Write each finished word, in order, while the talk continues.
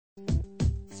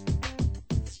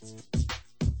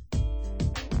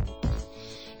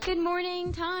Good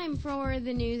morning. Time for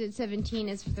the news at 17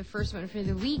 is for the first one for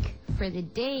the week, for the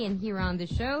day, and here on the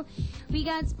show, we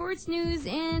got sports news,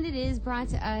 and it is brought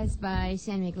to us by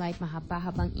San Miguel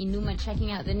Mahabang Inuma. Checking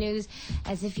out the news,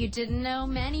 as if you didn't know,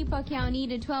 Manny Pacquiao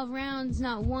needed 12 rounds,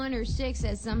 not 1 or 6,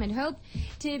 as some had hoped,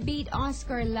 to beat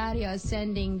Oscar Larios,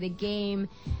 sending the game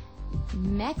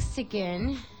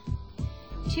Mexican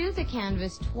to the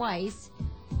canvas twice,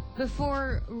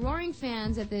 before roaring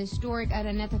fans at the historic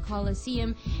Araneta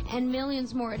Coliseum and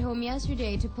millions more at home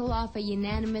yesterday to pull off a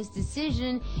unanimous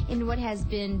decision in what has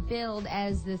been billed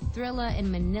as the Thrilla in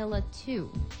Manila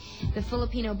 2. The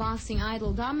Filipino boxing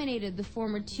idol dominated the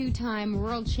former two-time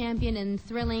world champion in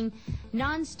thrilling,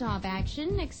 non-stop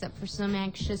action, except for some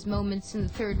anxious moments in the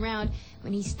third round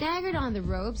when he staggered on the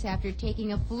ropes after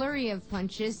taking a flurry of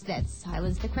punches that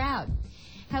silenced the crowd.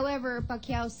 However,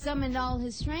 Pacquiao summoned all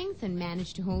his strength and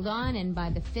managed to hold on, and by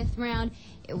the fifth round,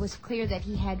 it was clear that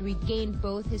he had regained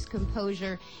both his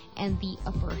composure and the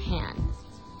upper hand.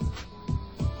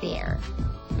 There.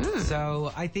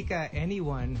 So I think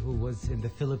anyone who was in the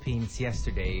Philippines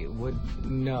yesterday would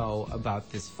know about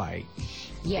this fight.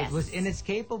 Yes. It was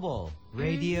inescapable.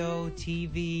 Radio,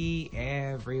 TV,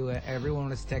 everywhere. Everyone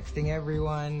was texting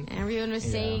everyone. Everyone was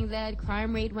saying that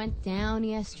crime rate went down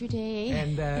yesterday.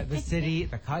 And the city,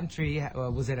 the country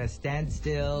was at a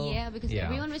standstill. Yeah, because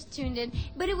everyone was tuned in.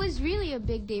 But it was really a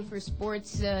big day for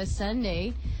sports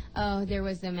Sunday. There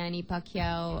was the Manny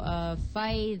Pacquiao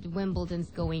fight. Wimbledon's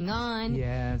going on.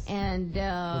 Yes. And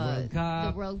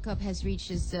the World Cup has reached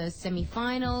its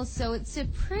semifinals. So it's a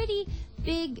pretty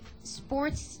big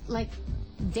sports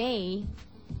day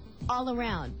all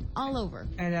around, all over.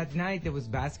 And at night there was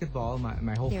basketball.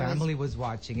 My whole family was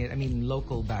watching it. I mean,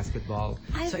 local basketball.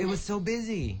 So it was so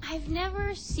busy. I've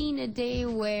never seen a day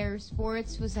where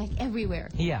sports was everywhere.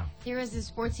 Yeah. There was a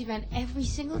sports event every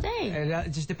single day.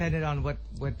 It just depended on what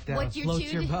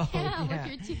floats your boat.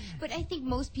 But I think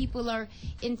most people are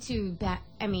into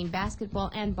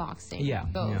basketball and boxing. Yeah.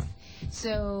 Both. Yeah.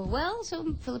 So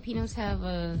Filipinos have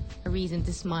a reason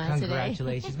to smile today.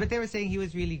 Congratulations. But they were saying he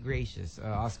was really gracious,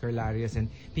 Oscar Larios, and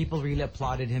people really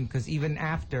applauded him because even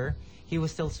after, he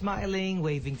was still smiling,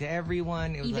 waving to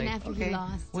everyone. It was even after he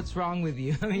lost. What's wrong with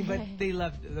you? I mean, but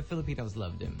the Filipinos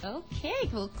loved him. Okay,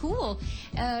 well, cool.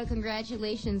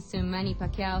 Congratulations to Manny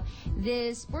Pacquiao.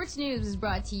 This sports news is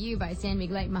brought to you by San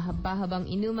Miguel Mahabang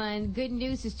Inuman. Good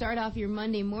news to start off your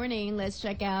Monday morning. Let's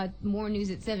check out more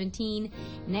news at 17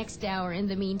 next hour. In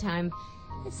the meantime,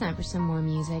 it's time for some more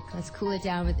music. Let's cool it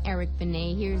down with Eric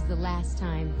Benet. Here's The Last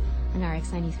Time on RX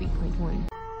 93.1.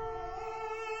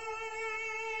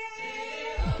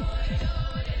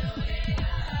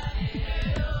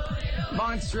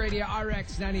 Monster Radio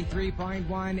RX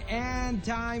 93.1, and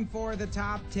time for the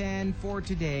top 10 for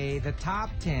today. The top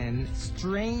 10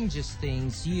 strangest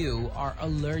things you are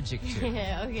allergic to.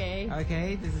 Okay.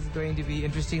 Okay, this is going to be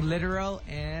interesting, literal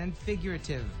and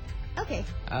figurative. Okay.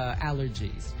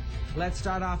 Allergies. Let's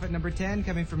start off at number 10,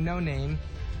 coming from No Name.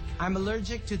 I'm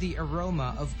allergic to the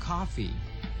aroma of coffee.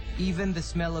 Even the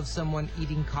smell of someone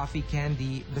eating coffee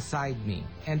candy beside me.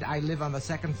 And I live on the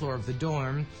second floor of the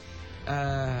dorm.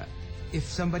 If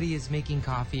somebody is making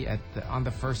coffee on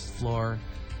the first floor,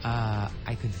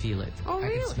 I could feel it. Oh,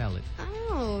 really? I could smell it.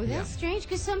 Oh, that's strange,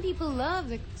 because some people love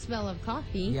the smell of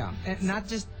coffee. Yeah, and not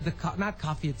just not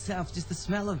coffee itself, just the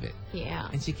smell of it. Yeah.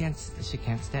 And she can't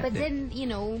stand it. But then,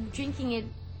 drinking it,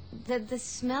 the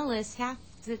smell is half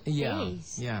the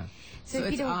taste. Yeah. So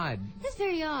it's odd. That's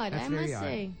very odd, I must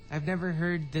say. I've never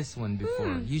heard this one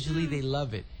before. Usually they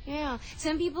love it. Yeah.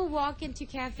 Some people walk into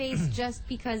cafes just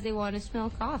because they want to smell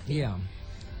coffee. Yeah.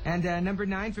 And number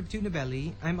 9 from Tuna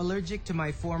Belly, I'm allergic to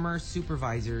my former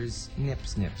supervisor's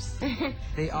nips.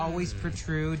 They always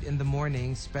protrude in the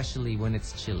morning, especially when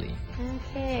it's chilly.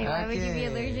 Okay. Why would you be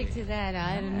allergic to that?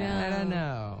 I don't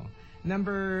know.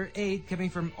 Number 8, coming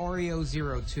from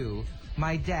Oreo02.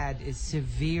 My dad is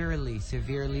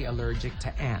severely allergic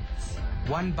to ants.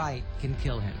 One bite can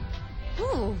kill him.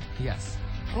 Ooh. Yes.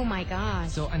 Oh my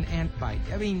gosh. So an ant bite.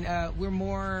 I mean, we're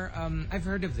more, I've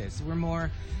heard of this. We're more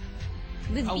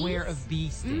aware of bee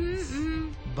stings.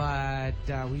 But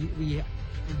we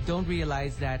don't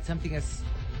realize that something as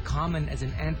common as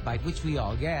an ant bite, which we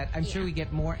all get, I'm sure we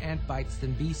get more ant bites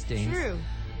than bee stings. True.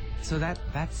 So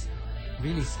that's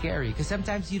really scary, because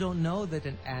sometimes you don't know that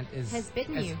an ant has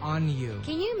bitten you. On you.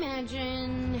 Can you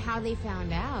imagine how they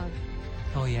found out?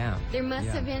 Oh yeah. There must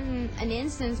have been an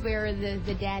instance where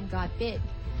the dad got bit.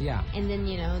 Yeah. And then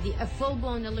a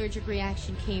full-blown allergic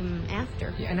reaction came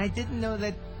after. Yeah, and I didn't know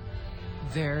that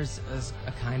there's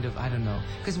a kind of, I don't know,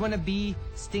 because when a bee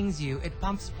stings you, it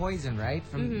pumps poison, right?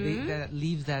 That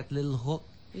leaves that little hook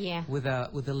Yeah. with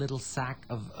a little sack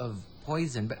of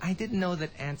poison. But I didn't know that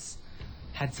ants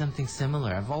had something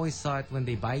similar. I've always thought when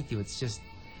they bite you, it's just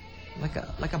like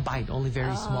a bite, only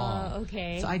very small.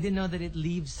 Okay. So I didn't know that it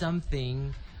leaves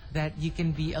something that you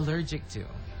can be allergic to.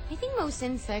 I think most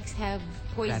insects have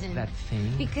poison. That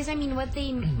thing. Because I mean, what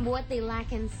they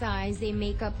lack in size, they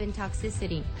make up in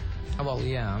toxicity. Oh, well,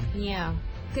 yeah. Yeah.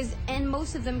 And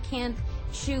most of them can't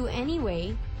chew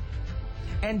anyway.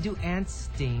 And do ants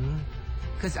sting?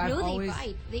 Because I've No, always...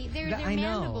 they bite. They're I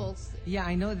know. mandibles. Yeah,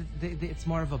 I know that it's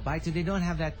more of a bite. So they don't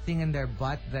have that thing in their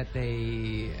butt that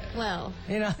they... Well.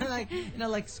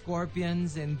 like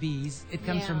scorpions and bees. It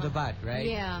comes from the butt, right?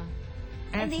 Yeah.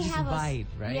 Ants and they just have bite,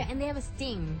 right? Yeah, and they have a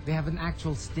sting. They have an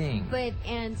actual sting. But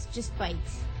ants just bite.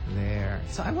 There.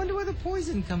 So I wonder where the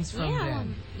poison comes from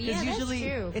then. Yeah, that's usually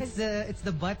true. it's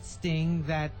the butt sting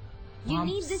that You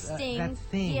need pumps, the sting, that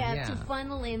thing. to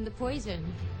funnel in the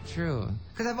poison. True.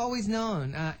 Because I've always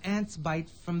known ants bite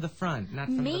from the front, not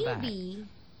from the back. Maybe,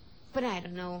 but I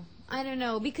don't know.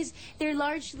 Because they're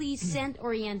largely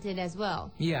scent-oriented as well.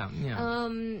 Yeah.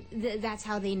 That's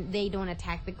how they don't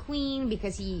attack the queen,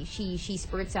 because she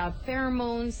spurts out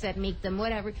pheromones that make them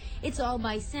whatever. It's all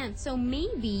by scent. So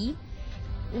maybe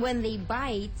when they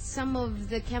bite, some of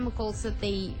the chemicals that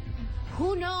they,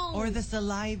 who knows? Or the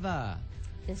saliva.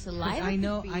 The saliva. I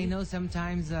know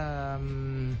sometimes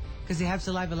because they have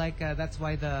saliva, like that's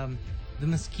why the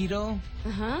mosquito.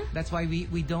 That's why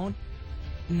we don't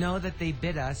know that they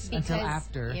bit us until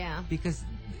after. Yeah. Because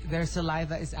their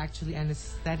saliva is actually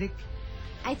anesthetic.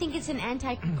 I think it's an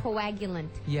anticoagulant.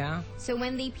 Yeah. So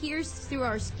when they pierce through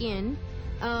our skin,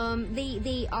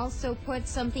 they also put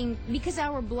something, because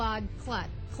our blood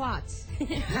clots.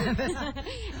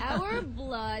 Our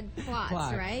blood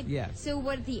clots, right? Yes. So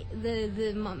what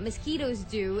the mosquitoes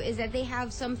do is that they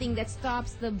have something that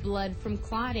stops the blood from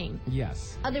clotting.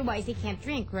 Yes. Otherwise, they can't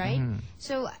drink, right?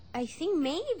 So I think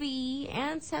maybe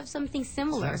ants have something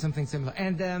similar. Something similar.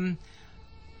 And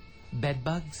bed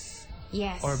bugs.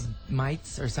 Yes. Or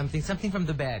mites or something from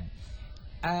the bed.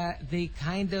 They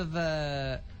kind of...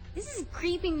 This is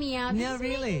creeping me out. No, this is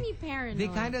really. making me paranoid. They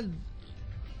kind of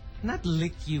not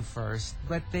lick you first,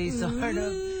 but they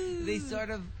sort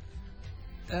of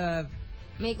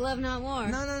make love, not war.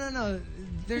 No.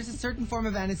 There's a certain form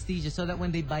of anesthesia so that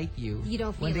when they bite you,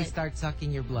 don't feel when they it. start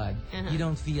sucking your blood, you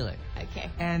don't feel it. Okay.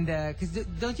 And because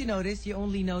don't you notice you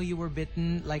only know you were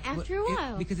bitten like after a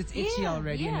while because it's itchy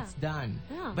already and it's done.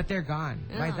 Yeah. But they're gone.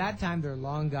 By that time, they're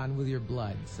long gone with your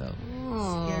blood. So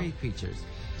scary creatures.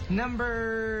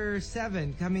 Number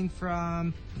 7, coming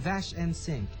from Vash and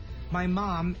Sink. My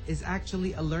mom is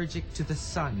actually allergic to the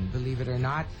sun, believe it or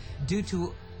not, due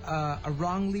to a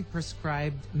wrongly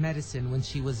prescribed medicine when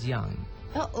she was young.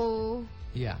 Uh-oh.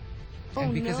 Yeah.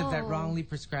 And because of that wrongly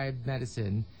prescribed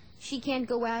medicine, she can't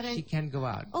go out. She can't go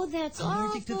out. Oh, that's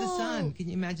allergic awful. to the sun. Can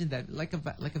you imagine that? Like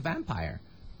a vampire.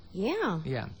 Yeah.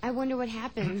 Yeah. I wonder what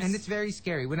happens. And it's very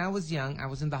scary. When I was young, I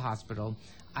was in the hospital.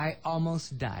 I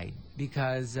almost died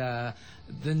because the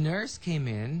nurse came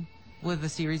in with a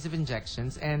series of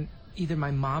injections, and either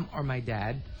my mom or my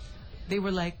dad, they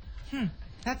were like,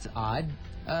 that's odd.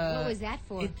 What was that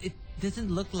for? It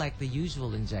doesn't look like the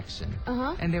usual injection.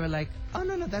 And they were like, oh,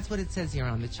 no, that's what it says here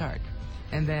on the chart.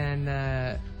 And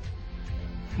then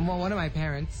one of my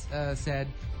parents said,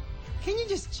 can you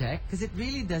just check? Because it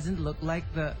really doesn't look like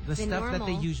the stuff normal. that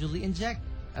they usually inject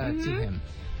to him.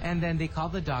 And then they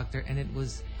called the doctor, and it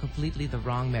was completely the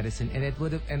wrong medicine. And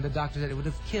the doctor said it would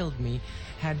have killed me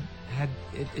had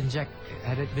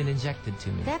it been injected to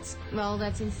me. That's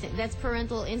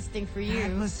parental instinct for you.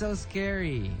 That was so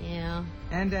scary. Yeah.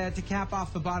 And to cap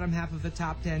off the bottom half of the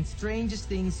top 10, strangest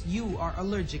things you are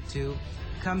allergic to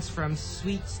comes from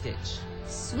Sweet Stitch.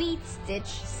 Sweet Stitch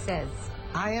says,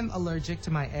 I am allergic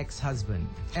to my ex-husband.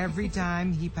 Every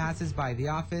time he passes by the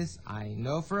office, I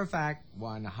know for a fact,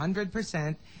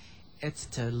 100%, it's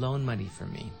to loan money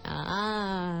from me.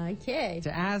 Ah, okay.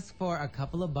 To ask for a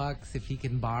couple of bucks if he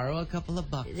can borrow a couple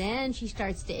of bucks. Then she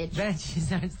starts to itch. And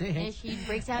she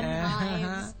breaks out in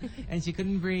hives. And she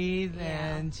couldn't breathe,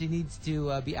 and she needs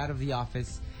to be out of the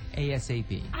office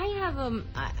ASAP. I have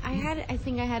I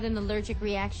think I had an allergic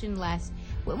reaction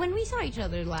when we saw each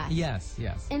other last. Yes.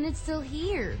 And it's still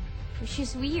here. It's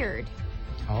just weird.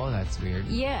 Oh, that's weird.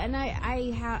 Yeah, and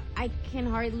I can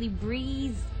hardly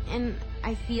breathe, and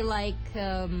I feel like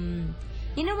when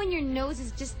your nose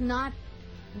is just not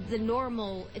the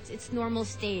normal, its normal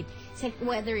state. It's like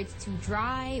whether it's too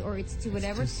dry or it's too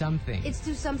whatever. It's too something. It's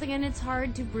too something, and it's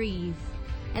hard to breathe.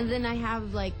 And then I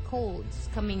have like colds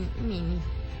coming.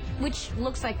 which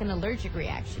looks like an allergic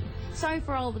reaction. Sorry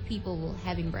for all the people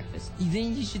having breakfast.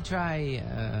 Then you should try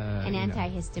An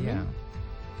antihistamine?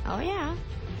 Oh, yeah.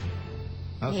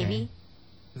 Okay. Maybe.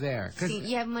 There. So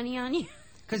you have money on you?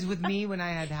 Because with me, when I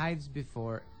had hives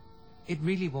before, it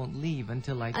really won't leave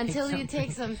until I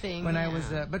take something. When I was,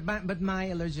 but my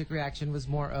allergic reaction was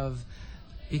more of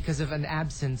because of an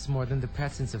absence more than the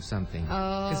presence of something.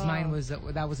 Because mine was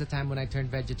that was the time when I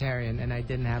turned vegetarian and I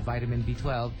didn't have vitamin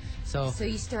B12. So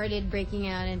you started breaking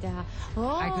out into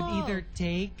I could either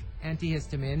take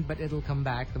antihistamine, but it'll come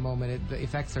back the moment the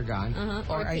effects are gone,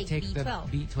 or I take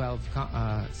B12. the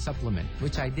B12 supplement,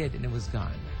 which I did, and it was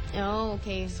gone. Oh,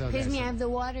 okay. So because me, I have the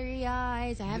watery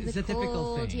eyes. I have it's the a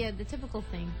typical thing. Yeah, the typical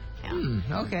thing.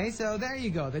 Yeah. Okay, so there you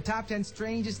go. The top 10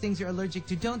 strangest things you're allergic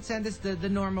to. Don't send us the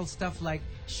normal stuff like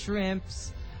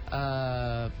shrimps,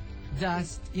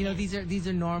 dust. You know, these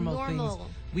are normal things.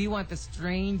 We want the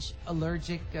strange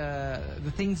allergic, the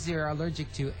things you're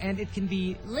allergic to, and it can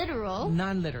be literal,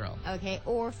 non-literal. Okay,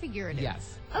 or figurative.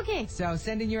 Yes. Okay. So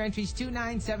send in your entries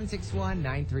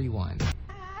 29761-931.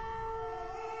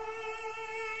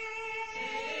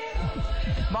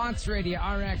 Monster Radio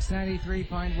RX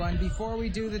 93.1. Before we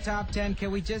do the top 10,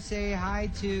 can we just say hi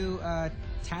to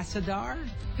Tassadar?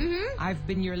 I've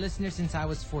been your listener since I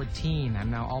was 14. I'm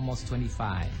now almost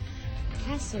 25.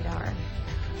 Tassadar.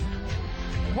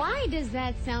 Why does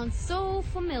that sound so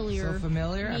familiar? So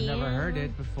familiar? Yeah. I've never heard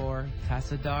it before.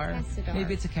 Tassadar?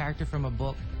 Maybe it's a character from a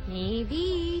book.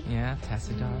 Maybe. Yeah,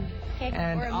 Tassadar. Okay.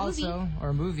 And or a also, movie. or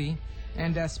a movie.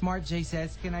 And Smart J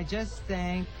says, can I just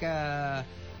thank...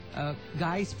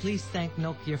 guys, please thank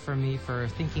Nokia for me for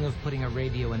thinking of putting a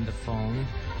radio in the phone.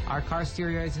 Our car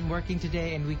stereo isn't working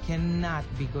today, and we cannot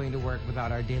be going to work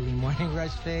without our daily morning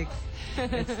rush fix.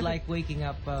 It's like waking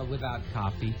up without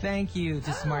coffee. Thank you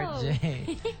to Smart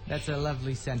J. That's a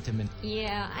lovely sentiment.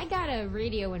 Yeah, I got a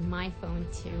radio in my phone,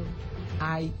 too.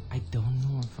 I don't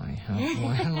know if I have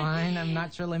one line. I'm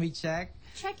not sure. Let me check.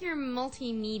 Check your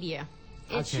multimedia.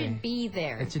 It should be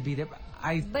there. It should be there.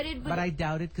 But I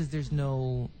doubt it because there's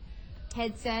no...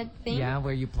 headset thing? Yeah,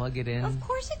 where you plug it in. Of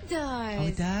course it does. Oh,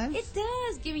 it does? It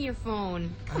does. Give me your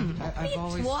phone. Come on. What are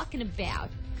you talking about?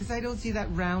 Because I don't see that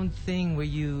round thing where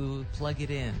you plug it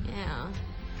in. Yeah.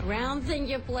 A round thing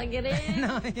you plug it in?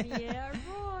 No, yeah,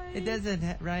 boy. It doesn't,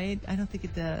 right? I don't think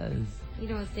it does. You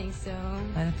don't think so?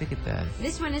 I don't think it does.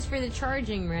 This one is for the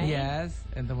charging, right? Yes.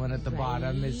 And the one at the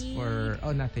bottom is for...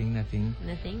 Oh, nothing. Nothing?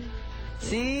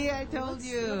 See, I told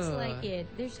you. Looks like it.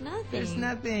 There's nothing. There's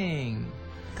nothing.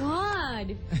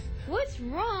 God, what's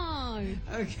wrong?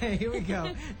 Okay, here we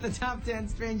go. The top 10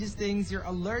 strangest things you're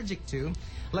allergic to.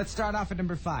 Let's start off at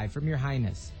number 5 from Your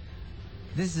Highness.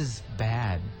 This is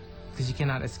bad because you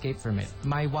cannot escape from it.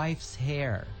 My wife's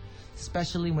hair,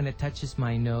 especially when it touches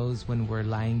my nose when we're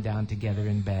lying down together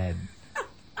in bed.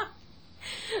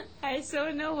 I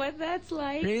so know what that's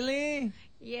like. Really?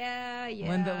 Yeah.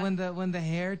 When the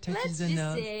hair touches the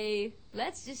nose.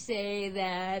 Let's just say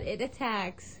that it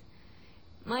attacks.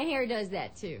 My hair does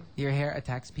that too. Your hair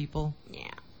attacks people? Yeah.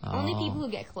 Only people who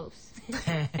get close. Not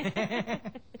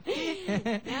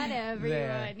everyone.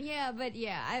 There. Yeah, but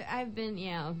yeah, I've been,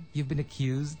 yeah. You've been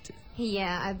accused?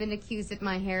 Yeah, I've been accused that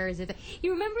my hair is...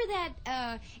 You remember that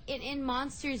in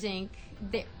Monsters, Inc.,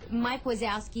 Mike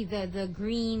Wazowski, the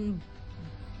green...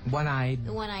 One-eyed.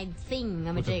 The one-eyed thing.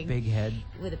 With a big head.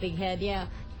 With a big head, yeah.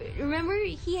 Remember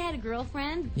he had a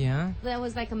girlfriend? Yeah. That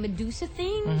was like a Medusa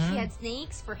thing? She had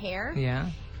snakes for hair? Yeah.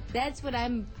 That's what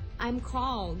I'm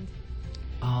called.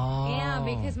 Oh. Yeah,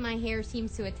 because my hair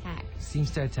seems to attack. Seems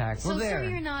to attack. So, well, there. sir,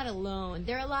 you're not alone.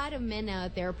 There are a lot of men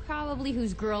out there, probably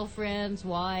whose girlfriends,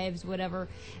 wives, whatever,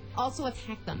 also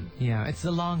attack them. Yeah, it's the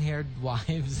long-haired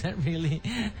wives that really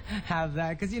have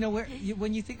that. Because,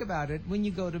 when you think about it, when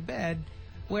you go to bed...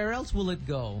 Where else will it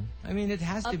go? I mean, it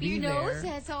has to be there. Up your nose?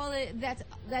 That's all.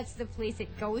 That's the place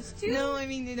it goes to. No, I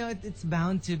mean, it's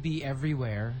bound to be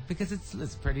everywhere because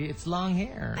it's pretty. It's long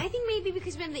hair. I think maybe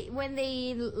because when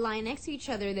they lie next to each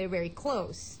other, they're very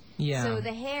close. Yeah. So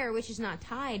the hair, which is not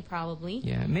tied, probably.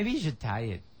 Yeah, maybe you should tie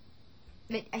it.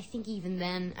 But I think even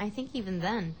then.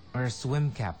 Or a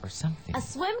swim cap or something. A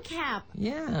swim cap.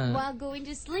 Yeah. While going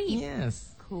to sleep. Yes.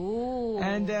 Cool.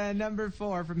 And number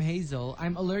 4 from Hazel.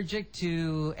 I'm allergic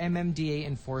to MMDA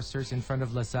enforcers in front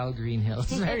of LaSalle Green Hills.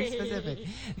 Very specific.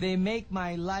 They make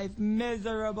my life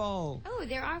miserable. Oh,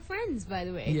 they're our friends, by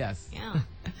the way. Yes. Yeah.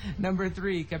 Number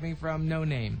 3 coming from No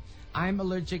Name. I'm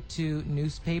allergic to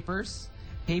newspapers,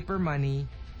 paper money,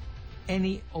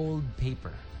 any old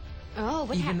paper. Oh,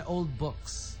 even old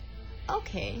books.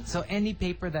 Okay. So any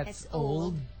paper that's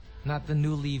old. Not the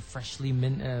newly, freshly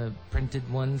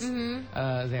printed ones.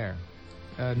 There.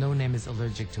 no name is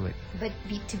allergic to it. But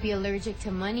to be allergic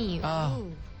to money.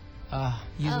 Ooh.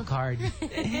 Use a card.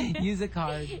 Use a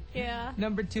card. Yeah.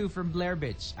 Number 2 from Blair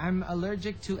Bitch. I'm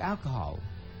allergic to alcohol,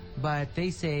 but they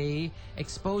say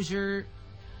exposing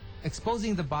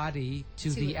the body to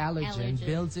the allergen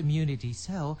builds immunity,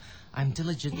 so I'm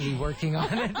diligently working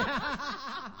on it.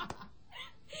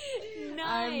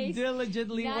 Nice. I'm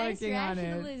diligently working on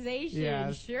it. Rationalization.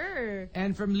 Yes. Sure.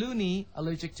 And from Looney,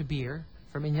 allergic to beer.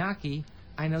 From Iñaki,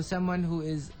 I know someone who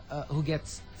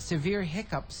gets severe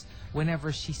hiccups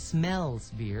whenever she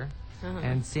smells beer.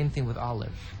 And same thing with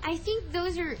Olive. I think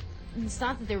those are. It's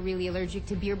not that they're really allergic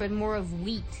to beer, but more of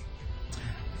wheat.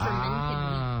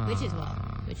 Fermented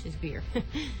wheat, which is beer.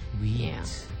 Wheat. Yeah.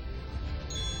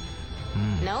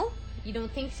 No? You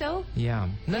don't think so? Yeah.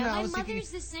 No, yeah, I was thinking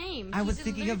the same. I was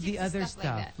thinking of the other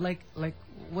stuff. Like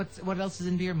what else is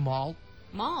in beer? Malt,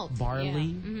 barley. Yeah.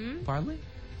 Mm-hmm. Barley?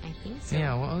 I think so.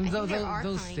 Yeah, well,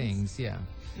 those kinds. things, yeah.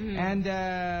 Mm-hmm. And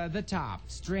the top,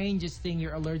 strangest thing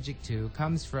you're allergic to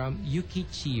comes from Yuki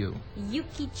Chiyu.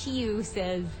 Yuki Chiyu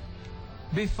says,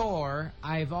 before,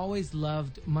 I've always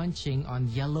loved munching on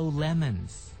yellow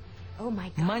lemons. Oh my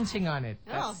God. Munching on it.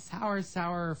 That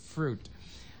sour fruit.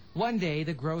 One day,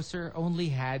 the grocer only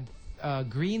had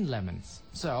green lemons.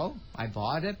 So, I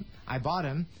bought him,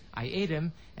 I ate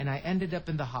him, and I ended up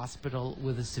in the hospital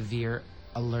with a severe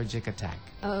allergic attack.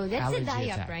 Oh, that's Allergy the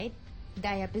Diap, attack. right?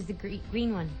 Diap is the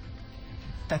green one.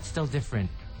 That's still different.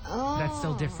 Oh. That's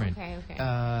still different. Okay.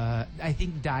 I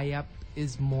think Diap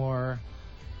is more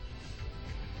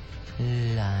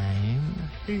lime.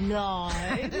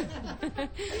 Lime.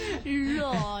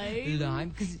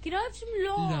 Lime. Can I have some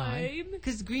lime?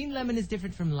 Because green lemon is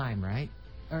different from lime, right?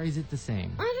 Or is it the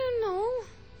same? I don't know.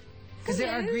 Because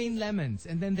there are green lemons,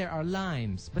 and then there are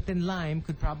limes. But then lime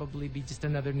could probably be just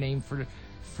another name for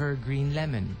green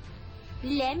lemon.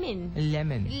 Lemon.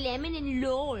 Lemon. Lemon and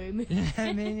lime.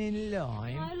 Lemon and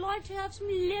lime. I like to have some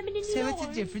lemon and So lime. what's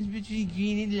the difference between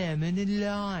green and lemon and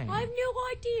lime? I have no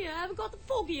idea. I haven't got the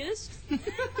foggiest.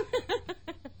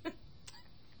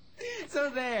 So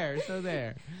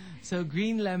there. So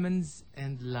green lemons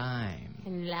and lime.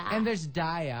 And there's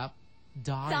Diap.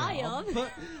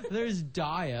 There's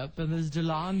Diap, and there's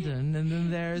DeLondon, and then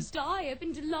there's Diap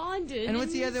and DeLondon. And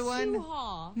what's the other one?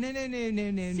 Suha. No.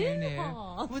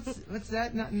 Suha. What's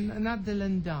that? Not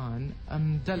DeLondon.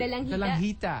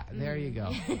 Delanghita. There you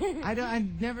go. I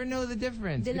never know the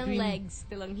difference.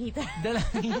 Delanghita.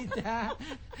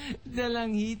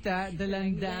 Delanghita,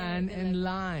 and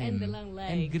lime. And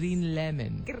delanglegs. And green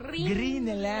lemon. Green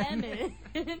lemon.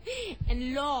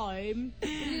 And lime.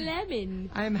 Lemon.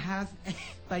 I'm half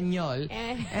Espanol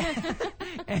and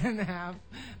half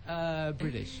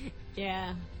British.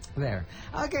 Yeah. There.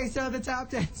 Okay, so the top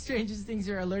 10 strangest things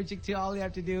you're allergic to. All you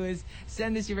have to do is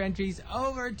send us your entries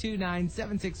over to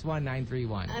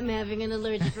 9761931. I'm having an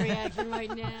allergic reaction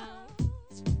right now.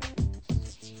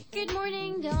 Good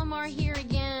morning, Delamar here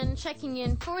again, checking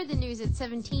in for the news at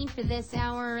 17 for this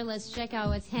hour. Let's check out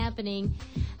what's happening.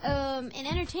 In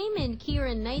entertainment,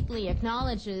 Keira Knightley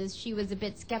acknowledges she was a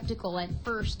bit skeptical at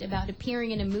first about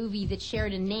appearing in a movie that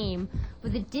shared a name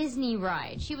with a Disney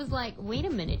ride. She was like, wait a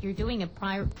minute, you're doing a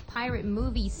pirate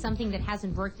movie, something that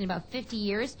hasn't worked in about 50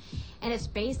 years, and it's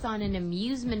based on an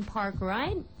amusement park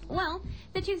ride? Well,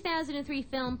 the 2003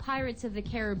 film Pirates of the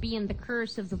Caribbean, The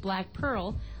Curse of the Black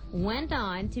Pearl went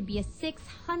on to be a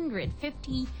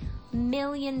 $650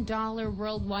 million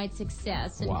worldwide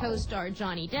success, and co-star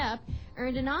Johnny Depp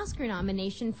earned an Oscar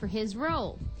nomination for his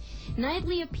role.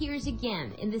 Knightley appears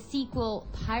again in the sequel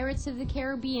Pirates of the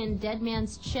Caribbean, Dead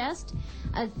Man's Chest.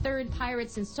 A third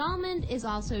Pirates installment is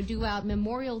also due out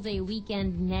Memorial Day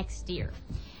weekend next year.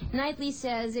 Knightley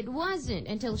says it wasn't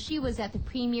until she was at the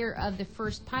premiere of the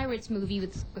first Pirates movie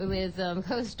with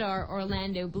co-star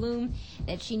Orlando Bloom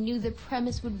that she knew the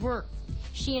premise would work.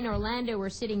 She and Orlando were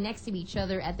sitting next to each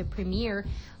other at the premiere,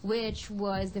 which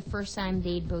was the first time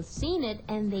they'd both seen it,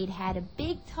 and they'd had a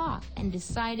big talk and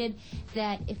decided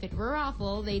that if it were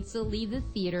awful, they'd still leave the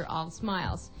theater all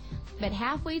smiles. But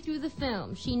halfway through the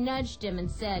film, she nudged him and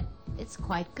said, "It's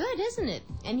quite good, isn't it?"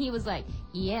 And he was like,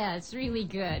 "Yeah, it's really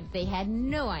good." They had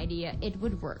no idea it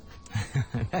would work.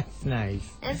 That's nice.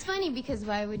 And it's funny because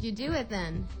why would you do it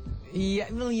then?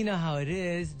 Yeah, well, you know how it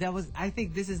is. I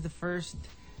think this is the first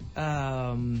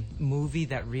movie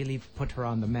that really put her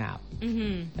on the map.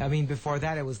 Mm-hmm. I mean, before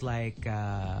that it was like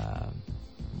not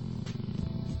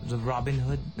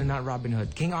Robin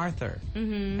Hood, King Arthur.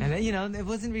 Mm-hmm. And you know, it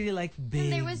wasn't really like big.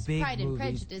 And there was big Pride movies. and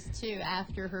Prejudice too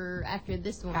after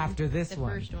this one. After this the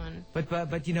one, first one.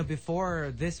 But you know,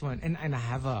 before this one, and I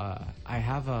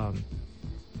have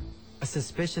a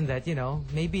suspicion that,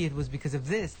 maybe it was because of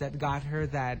this that got her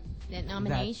that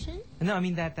nomination. No, I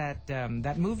mean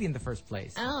that movie in the first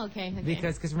place. Oh, okay.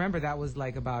 Because remember that was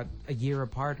like about a year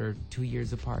apart or 2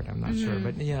 years apart. I'm not sure,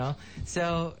 but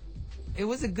so it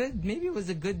was a good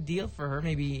deal for her.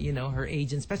 Maybe her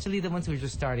agent, especially the ones who are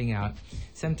just starting out.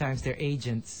 Sometimes their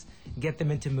agents get them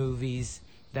into movies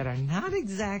that are not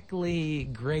exactly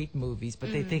great movies,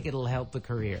 but they think it'll help the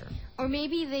career. Or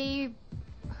maybe they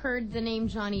heard the name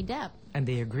Johnny Depp. And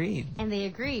they agreed.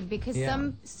 Because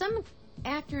some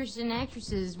actors and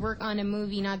actresses work on a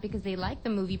movie not because they like the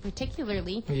movie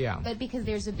particularly, but because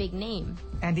there's a big name.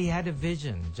 And he had a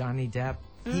vision, Johnny Depp.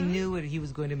 He knew it. He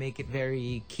was going to make it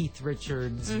very Keith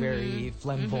Richards, very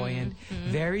flamboyant,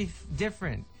 very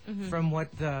different from what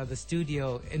the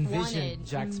studio envisioned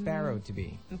Jack Sparrow to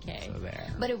be. Okay. So there.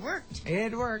 But it worked.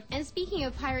 It worked. And speaking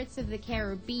of Pirates of the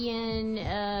Caribbean,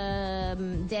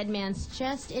 Dead Man's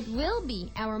Chest, it will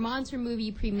be our monster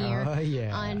movie premiere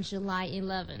on July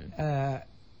 11.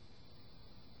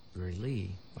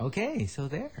 Really? Okay, so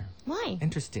there. Why?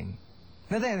 Interesting.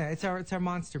 No, it's our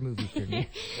monster movie premiere.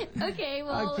 Okay,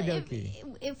 well,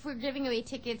 if we're giving away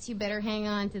tickets, you better hang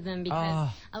on to them because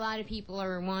a lot of people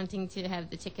are wanting to have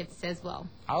the tickets as well.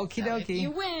 Okie dokie. If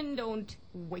you win, don't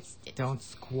waste it. Don't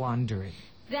squander it.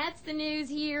 That's the news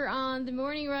here on The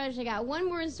Morning Rush. I got one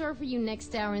more in store for you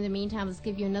next hour. In the meantime, let's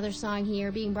give you another song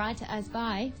here being brought to us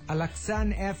by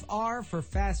Alaxan FR for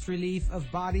fast relief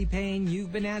of body pain.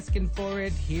 You've been asking for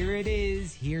it. Here it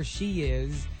is. Here she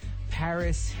is.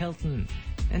 Paris Hilton.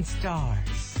 And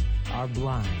stars are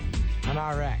blind on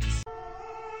RX.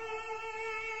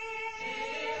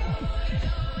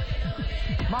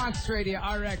 Monster Radio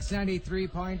RX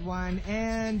 93.1.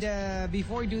 And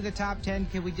before we do the top 10,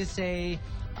 can we just say,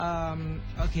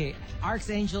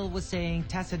 Archangel was saying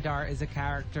Tassadar is a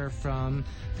character from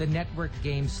the network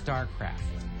game StarCraft.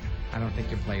 I don't think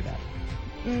you play that.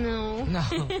 No. No.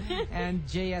 And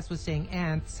JS was saying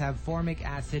ants have formic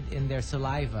acid in their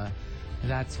saliva.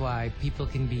 That's why people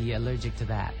can be allergic to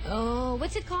that. Oh,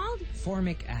 what's it called?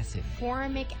 Formic acid.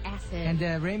 Formic acid.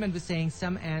 And Raymond was saying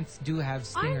some ants do have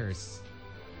stingers.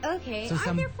 Okay. So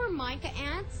Are there Formica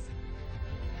ants?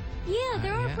 Yeah,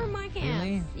 there are Formica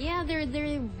ants. Yeah, they're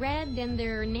red and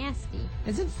they're nasty.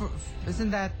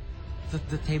 Isn't that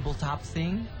the tabletop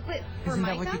thing? But Isn't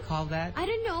that what you call that? I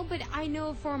don't know, but I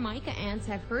know Formica ants.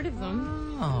 I've heard of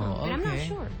them. Oh, okay. But I'm not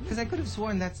sure. Because I could have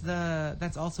sworn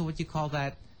that's also what you call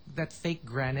that fake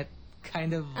granite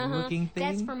kind of looking thing.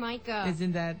 That's Formica.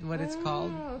 Isn't that what it's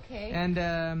called? Oh, okay.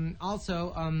 And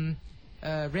also,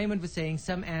 Raymond was saying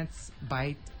some ants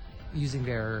bite using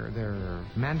their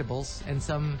mandibles, and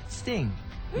some sting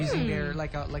using their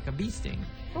like a bee sting.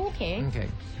 Okay. Okay.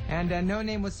 And No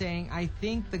Name was saying, I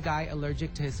think the guy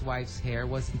allergic to his wife's hair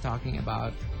wasn't talking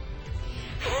about.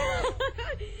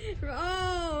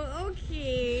 Oh,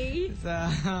 okay. So,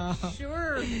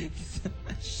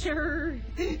 Sure.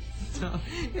 So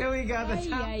here we go, the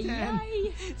top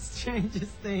 10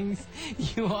 strangest things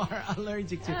you are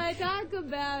allergic to. Talk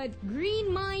about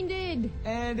green-minded.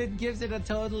 And it gives it a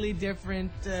totally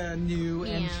different new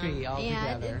entry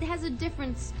altogether. Yeah, it has a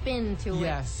different spin to it.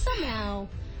 Yes. Somehow.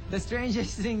 The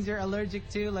strangest things you're allergic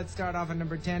to. Let's start off at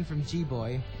number 10 from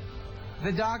G-Boy.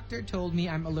 The doctor told me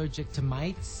I'm allergic to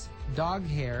mites, dog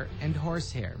hair, and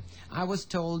horse hair. I was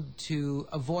told to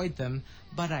avoid them,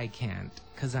 but I can't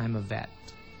because I'm a vet.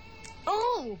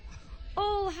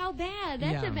 Oh, how bad.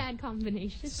 That's a bad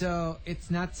combination. So it's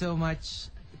not so much,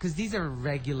 because these are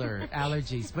regular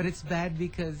allergies, but it's bad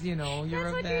because, you're a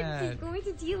vet. That's what you're going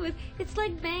to deal with. It's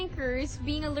like bankers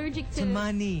being allergic to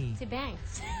money. To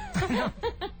banks.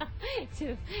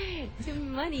 to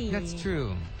money. That's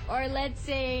true. Or let's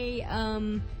say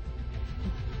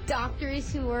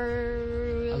doctors who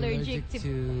are allergic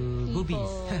to boobies.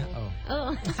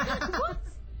 Oh. What?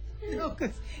 No,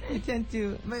 because you tend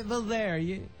to. Well,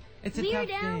 it's a weird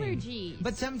tough thing. allergies.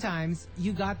 But sometimes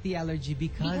you got the allergy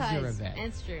because you're a vet.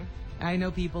 That's true. I know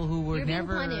people who were You're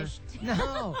never being punished.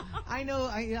 No, I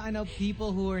know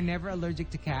people who were never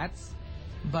allergic to cats,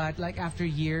 but like after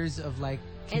years of like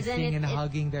kissing and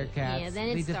hugging their cats,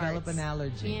 they develop an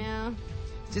allergy. Yeah.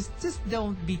 Just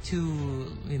don't be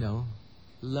too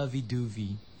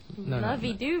lovey-dovey.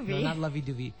 Lovey-dovey? No, not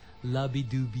lovey-dovey.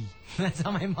 Lovey-dovey. That's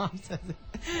how my mom says it.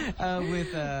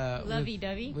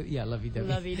 Lovey-dovey? Yeah, lovey-dovey.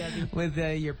 Lovey-dovey. With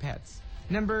your pets.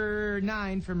 Number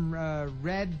 9 from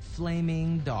Red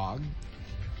Flaming Dog.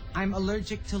 I'm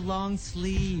allergic to long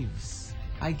sleeves.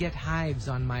 I get hives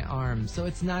on my arms. So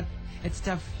it's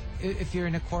tough if you're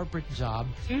in a corporate job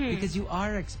because you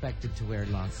are expected to wear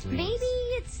long sleeves. Maybe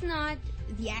it's not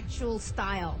the actual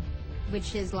style.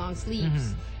 which is long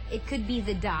sleeves. It could be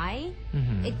the dye.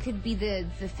 It could be the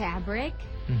fabric.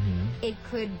 It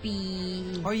could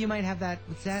be... Or you might have that...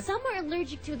 What's that? Some are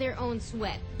allergic to their own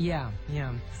sweat. Yeah.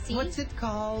 See? What's it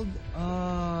called?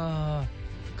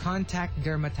 Contact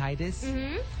dermatitis.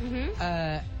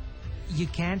 You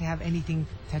can't have anything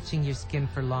touching your skin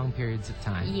for long periods of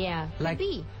time. Yeah, like could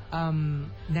be.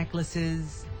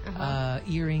 Necklaces,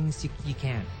 earrings. You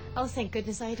can't. Oh, thank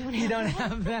goodness I don't have. You don't that.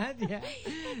 have that. Yeah.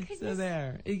 So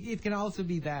there. It can also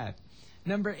be that.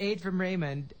 Number 8 from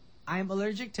Raymond. I'm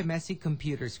allergic to messy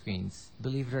computer screens.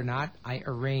 Believe it or not, I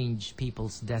arrange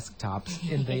people's desktops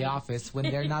in the office when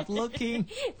they're not looking.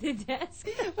 The desk?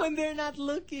 When they're not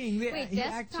looking. Wait,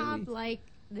 desktop like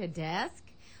the desk?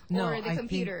 No, or the I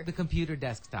computer? think the computer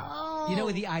desktop. Oh. You know,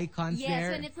 with the icons there?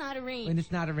 Yes, when it's not arranged. When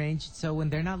it's not arranged. So when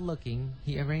they're not looking,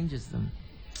 he arranges them.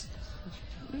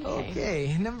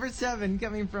 Okay. Number 7,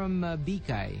 coming from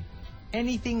Bikay.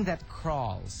 Anything that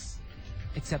crawls.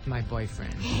 Except my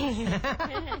boyfriend.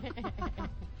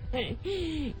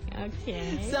 Okay.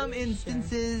 Some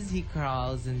instances he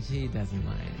crawls and she doesn't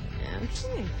mind.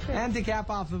 Okay. And to cap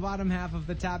off the bottom half of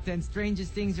the top 10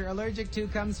 strangest things you're allergic to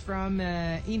comes from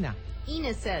Ina.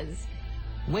 Ina says,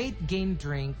 weight gain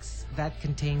drinks that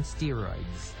contain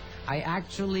steroids. I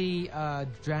actually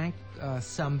drank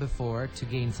some before to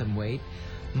gain some weight.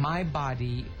 My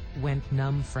body went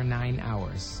numb for 9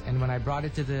 hours. And when I brought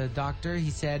it to the doctor, he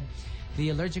said the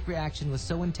allergic reaction was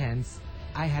so intense,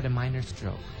 I had a minor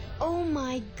stroke. oh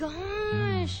my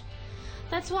gosh.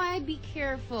 That's why I'd be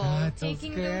careful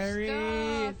taking those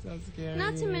stuff. So scary.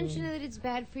 Not to mention that it's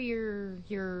bad for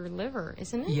your liver,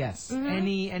 isn't it? Yes.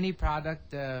 Any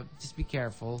product, just be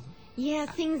careful. Yeah,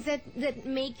 things that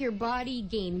make your body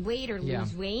gain weight or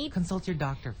lose weight. Consult your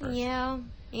doctor first.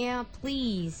 Yeah,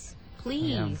 please.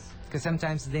 Because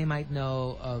sometimes they might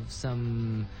know of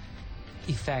some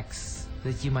effects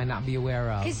that you might not be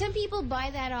aware of. Because some people buy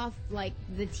that off, like,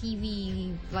 the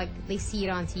TV, like, they see it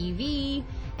on TV,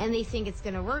 and they think it's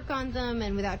going to work on them,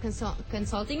 and without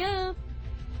consulting, Okay,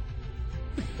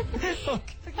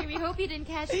 we hope you didn't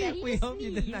catch that. We hope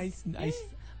you didn't.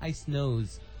 I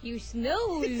snooze. You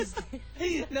snoozed.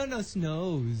 No,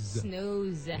 snooze.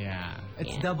 Snooze. Yeah.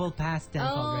 It's double past tense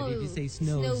already if you say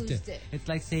snoozed. Snoozed. It's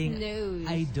like saying Snoozed.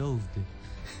 I dozed.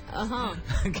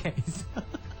 Okay. So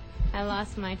I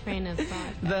lost my train of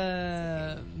thought.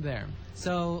 There.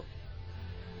 So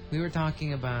we were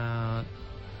talking about...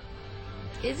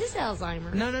 Is this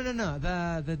Alzheimer's? No.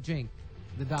 The drink.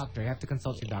 The doctor. You have to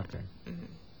consult your doctor.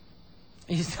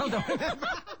 You still don't remember?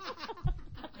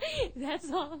 That's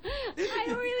all. I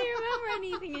don't really remember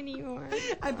anything anymore.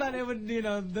 I thought it would,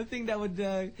 the thing that would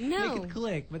make it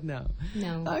click, but no.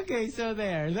 No. Okay, so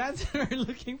there. That's what we're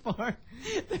looking for.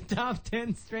 The top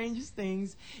 10 strangest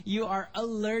things you are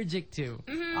allergic to.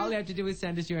 All you have to do is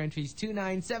send us your entries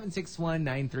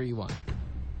 29761-931.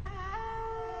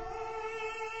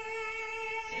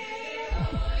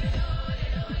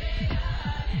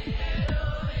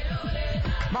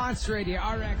 Monster Radio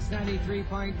RX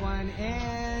 93.1,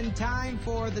 and time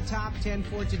for the top 10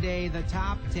 for today. The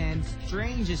top 10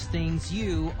 strangest things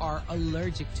you are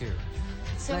allergic to.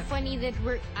 So funny that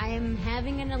I am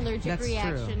having an allergic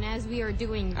reaction as we are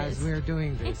doing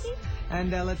this.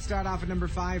 And let's start off at number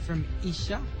 5 from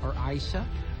Isha or Aisha.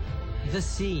 The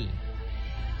sea.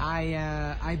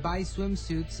 I buy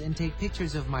swimsuits and take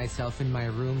pictures of myself in my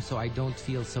room so I don't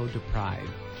feel so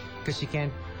deprived. Because she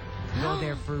can't go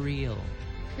there for real.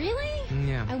 Really?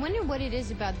 Yeah. I wonder what it is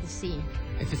about the sea.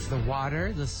 If it's the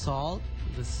water, the salt,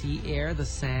 the sea air, the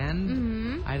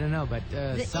sand. I don't know, but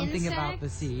something insects? about the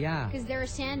sea, yeah. Because there are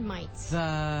sand mites.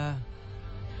 The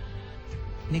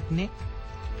nick,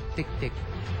 tick,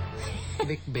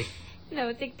 bick.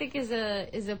 No, tick is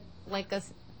like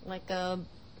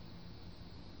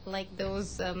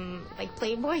those like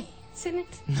Playboy, isn't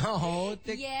it? No,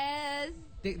 tick. Yes.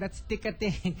 Tick, that's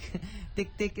tick-a-tick.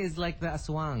 Tick is like the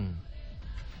aswang.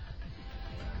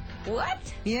 What?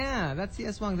 Yeah, that's the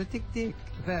aswang, the tick.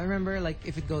 Remember, like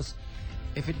if it goes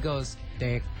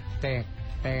tick, it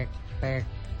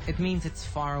means it's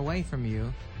far away from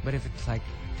you. But if it's like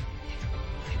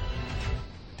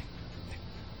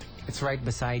it's right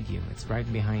beside you, it's right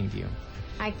behind you.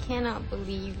 I cannot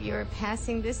believe you're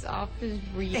passing this off as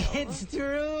real. It's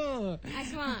true.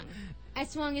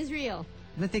 Aswang is real.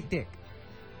 The tick.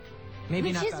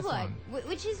 Maybe not the aswang.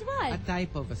 Which is what? A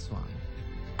type of aswang.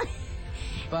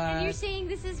 But and you're saying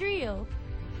this is real?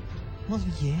 Well,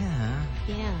 yeah.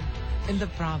 Yeah. In the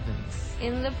province.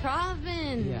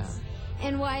 Yeah.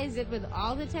 And why is it with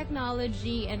all the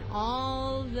technology and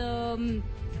all the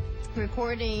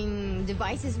recording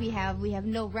devices we have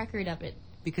no record of it?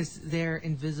 because they're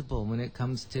invisible when it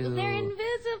comes to They're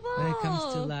invisible. when it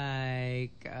comes to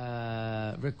like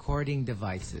recording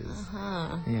devices.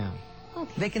 Yeah.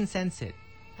 Okay. They can sense it.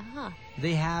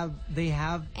 They have.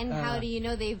 And how do you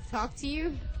know they've talked to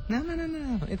you? No.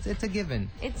 It's a given.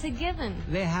 It's a given.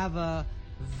 They have a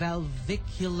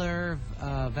valvicular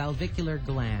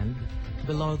gland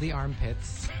below the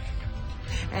armpits,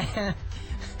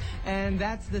 and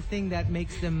that's the thing that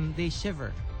makes them. They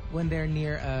shiver when they're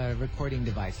near a recording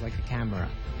device like a camera.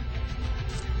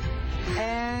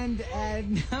 And at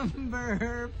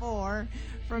number 4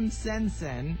 from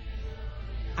Sensen,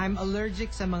 I'm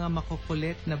allergic sa mga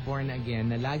makukulit na born again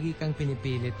na lagi kang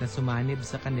pinipilit na sumanib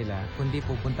sa kanila kundi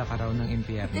pupunta ka raw ng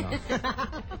impyerno.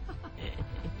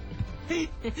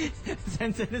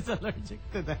 Sensen is allergic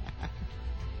to that.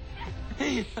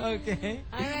 Okay.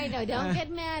 All right, now don't get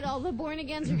mad. All the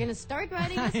born-agains are going to start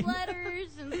writing us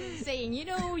letters and saying,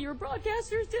 your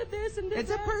broadcasters did this and did It's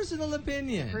that. a personal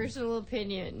opinion. Personal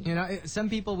opinion. Some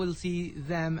people will see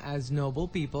them as noble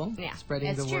people,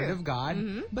 spreading the word of God,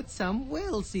 but some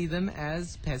will see them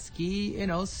as pesky,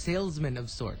 salesmen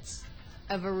of sorts.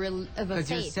 Of a faith.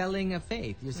 Because you're selling a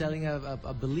faith. You're selling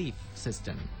a belief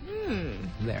system.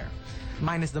 There.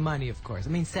 Minus the money, of course.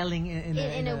 I mean, selling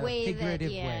in a way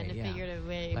figurative that, way. In a figurative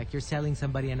way. Like you're selling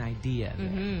somebody an idea.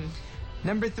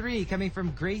 Number 3, coming from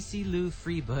Gracie Lou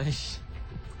Freebush.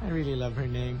 I really love her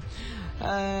name.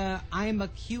 I'm a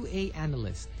QA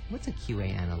analyst. What's a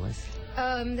QA analyst?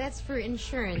 That's for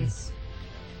insurance.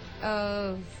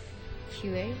 Of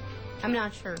QA? I'm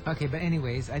not sure. Okay, but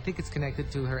anyways, I think it's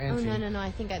connected to her entry. Oh, no. I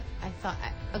think I thought...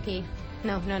 okay.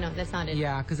 No, that's not it.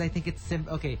 Yeah, because I think it's...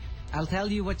 Okay, I'll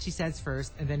tell you what she says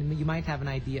first, and then you might have an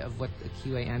idea of what a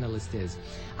QA analyst is.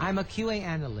 I'm a QA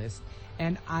analyst,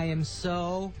 and I am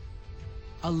so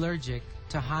allergic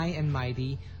to high and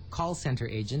mighty call center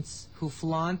agents who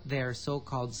flaunt their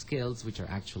so-called skills, which are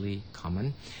actually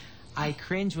common. I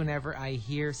cringe whenever I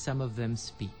hear some of them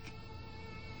speak.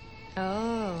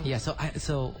 Oh. Yeah,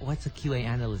 so what's a QA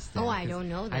analyst then? Oh, I don't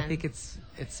know then. I think it's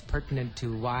pertinent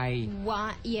to why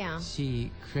yeah. she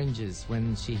cringes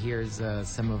when she hears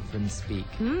some of them speak.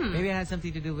 Maybe it has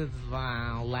something to do with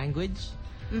language.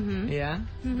 Yeah?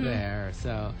 There.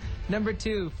 So, number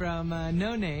 2 from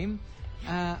No Name. 2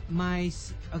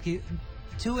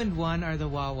 and 1 are the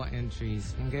Wawa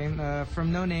entries. Okay?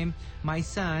 From No Name, my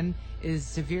son is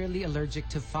severely allergic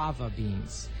to fava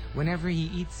beans. Whenever he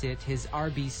eats it, his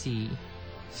RBC,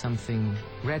 something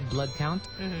red blood count,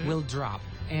 will drop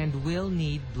and will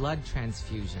need blood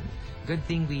transfusion. Good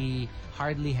thing we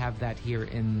hardly have that here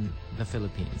in the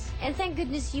Philippines. And thank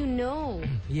goodness you know.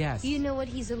 Yes. You know what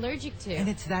he's allergic to. And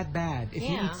it's that bad. If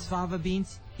he eats fava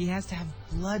beans, he has to have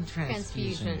blood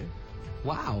transfusion.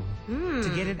 Wow.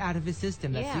 To get it out of his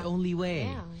system. That's the only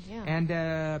way. Yeah.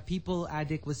 And People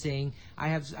Addict was saying,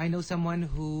 I know someone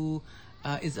who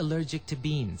is allergic to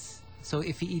beans. So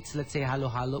if he eats, let's say,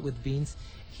 halo-halo with beans,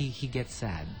 he gets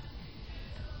sad.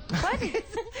 What?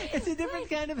 It's a different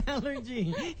kind of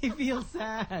allergy. He feels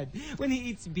sad. When he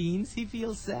eats beans, he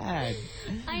feels sad.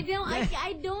 I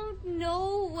don't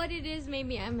know what it is.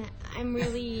 Maybe I'm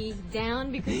really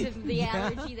down because of the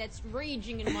allergy that's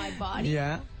raging in my body.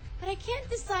 Yeah. But I can't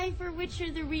decipher which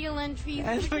are the real entries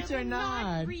And which which are are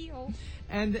not real.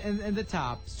 And the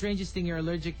top, strangest thing you're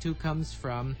allergic to comes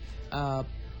from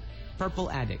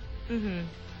Purple Addict.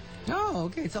 Oh,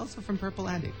 okay. It's also from Purple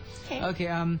Addict.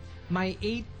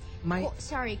 Okay.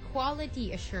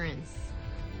 Quality assurance.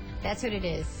 That's what it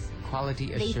is.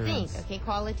 Quality assurance. They think,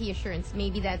 quality assurance.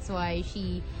 Maybe that's why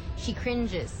she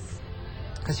cringes.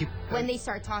 When they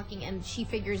start talking and she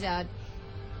figures out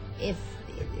if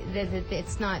that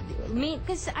it's not me,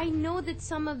 because I know that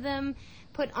some of them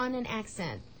put on an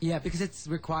accent. Yeah, because it's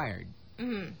required.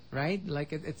 Right?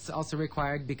 Like it's also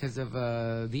required because of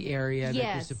the area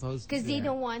that you're supposed to. Because they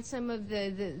don't want some of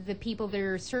the people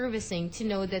they're servicing to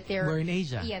know that we're in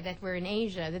Asia. Yeah, that we're in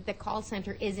Asia, that the call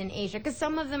center is in Asia. Because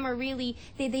some of them are really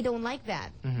they don't like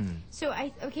that. So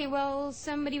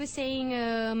somebody was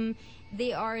saying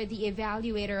they are the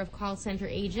evaluator of call center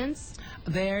agents.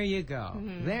 There you go.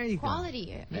 There you go.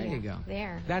 Quality. There you go.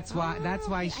 There. That's why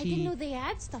she. I didn't know they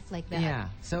had stuff like that. Yeah.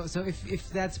 So if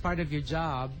that's part of your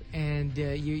job and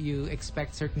you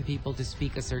expect certain people to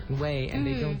speak a certain way and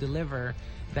they don't deliver,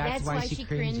 that's why she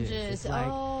cringes. It's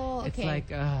like, it's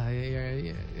like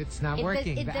it's not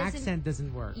working. The accent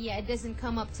doesn't work. Yeah, it doesn't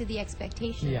come up to the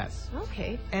expectation. Yes.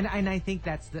 Okay. And I think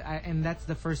that's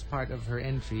the first part of her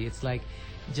entry. It's like,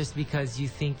 just because you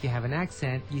think you have an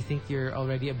accent, you think you're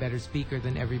already a better speaker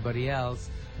than everybody else,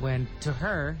 when to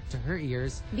her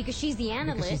ears, Because she's the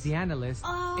analyst.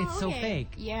 Oh, it's so okay.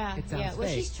 fake. Yeah. It sounds Well,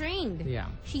 fake. she's trained. Yeah.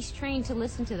 She's trained to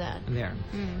listen to that. There.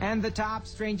 And the top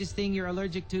strangest thing you're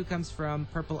allergic to comes from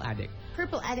Purple Addict.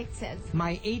 Purple Addict says,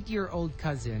 My 8-year-old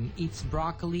cousin eats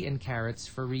broccoli and carrots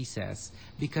for recess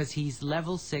because he's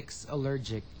level 6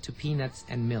 allergic to peanuts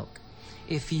and milk.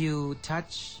 If you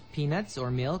touch peanuts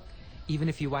or milk, even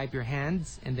if you wipe your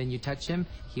hands and then you touch him,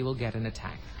 he will get an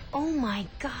attack. oh my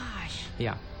gosh.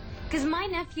 Yeah. Because my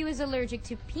nephew is allergic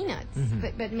to peanuts,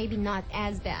 but maybe not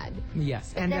as bad.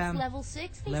 Yes. But And that's level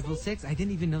 6, they level say? 6? I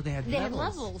didn't even know they had They levels.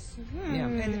 have levels. Yeah,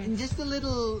 and just a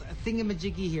little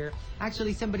thingamajiggy here.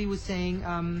 Actually, somebody was saying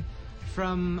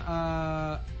from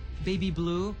Baby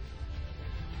Blue,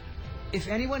 if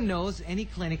anyone knows any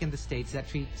clinic in the States that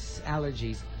treats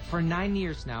allergies, for 9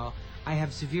 years now, I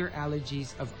have severe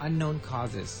allergies of unknown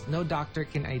causes. No doctor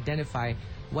can identify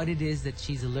what it is that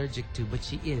she's allergic to, but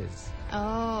she is.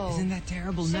 Oh. Isn't that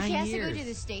terrible? So 9 she has years. to go to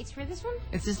the States for this one?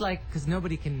 It's just like, because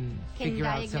nobody can figure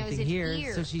out diagnose something it here,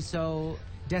 here. so she's so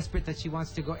desperate that she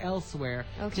wants to go elsewhere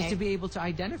Okay. just to be able to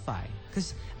identify.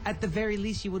 Because at the very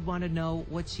least, you would want to know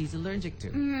what she's allergic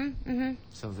to.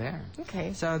 So there.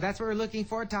 Okay. So that's what we're looking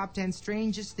for. Top 10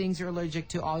 strangest things you're allergic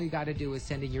to. All you got to do is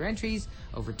send in your entries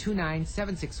over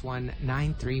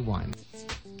 29761-931.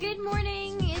 Good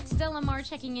morning. It's Delamar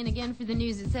checking in again for the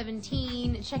news at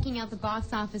 17. Checking out the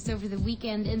box office over the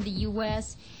weekend in the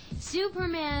U.S.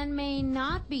 Superman may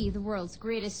not be the world's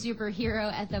greatest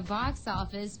superhero at the box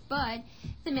office, but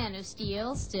the Man of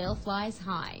Steel still flies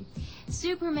high.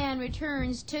 Superman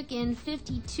Returns took in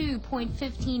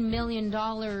 $52.15 million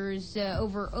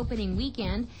over opening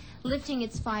weekend, lifting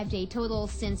its 5-day total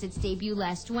since its debut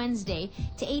last Wednesday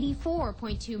to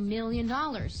 $84.2 million.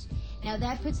 Now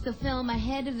that puts the film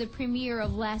ahead of the premiere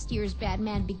of last year's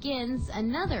Batman Begins,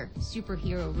 another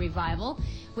superhero revival,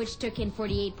 which took in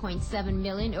 $48.7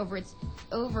 million over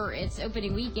its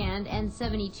opening weekend and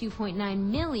 $72.9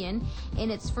 million in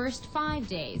its first 5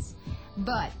 days.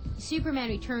 But Superman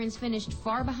Returns finished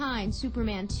far behind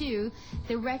Superman 2,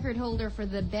 the record holder for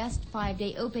the best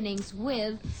 5-day openings,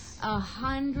 with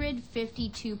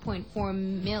 152.4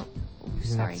 mil.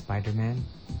 Isn't that Spider-Man?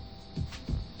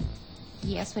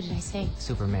 Yes, what did I say?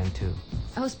 Superman 2.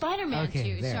 Oh, Spider-Man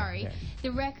 2, there, sorry. there.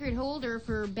 The record holder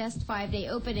for best 5-day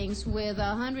openings with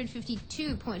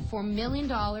 $152.4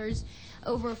 million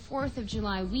over 4th of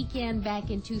July weekend back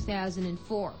in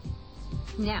 2004.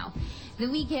 Now, the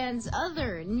weekend's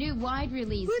other new wide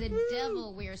release, The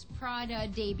Devil Wears Prada,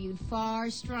 debuted far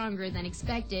stronger than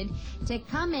expected to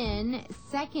come in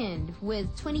second with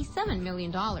 $27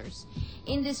 million.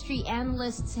 Industry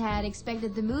analysts had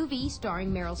expected the movie,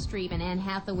 starring Meryl Streep and Anne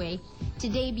Hathaway, to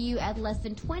debut at less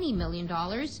than $20 million.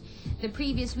 The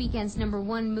previous weekend's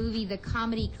 #1 movie, The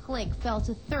Comedy Click, fell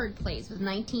to third place with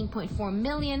 $19.4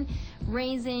 million,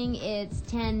 raising its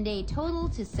 10-day total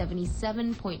to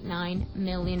 $77.9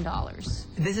 million.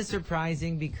 This is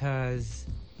surprising because,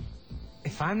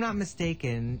 if I'm not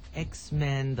mistaken,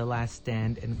 X-Men, The Last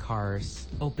Stand, and Cars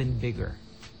opened bigger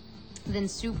Than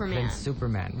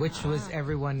Superman. which was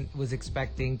everyone was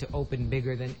expecting to open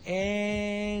bigger than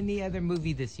any other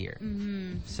movie this year.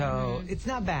 So it's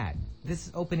not bad.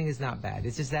 This opening is not bad.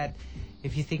 It's just that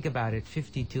if you think about it,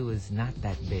 52 is not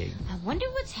that big. I wonder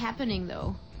what's happening,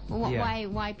 though. Yeah.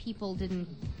 Why people didn't...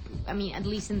 I mean, at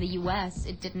least in the U.S.,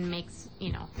 it didn't make,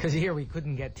 Because here we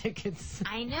couldn't get tickets.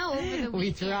 I know, over the We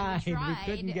weekend tried. We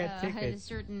couldn't get at a tickets.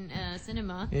 certain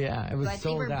cinema. Yeah, it was But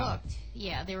sold they were out. booked.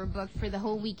 Yeah, they were booked for the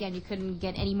whole weekend. You couldn't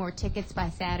get any more tickets by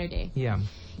Saturday. Yeah.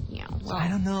 Yeah, So well, I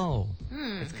don't know.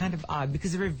 It's kind of odd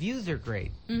because the reviews are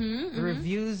great. The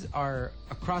reviews are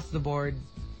across the board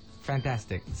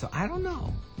fantastic. So I don't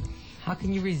know. How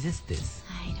can you resist this?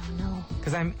 I don't know.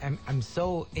 Because I'm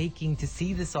so aching to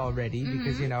see this already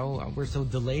because we're so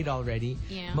delayed already.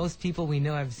 Yeah. Most people we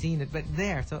know have seen it, but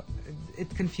so it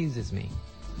confuses me.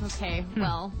 Okay,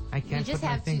 well, I can't we just put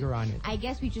my have finger on it. I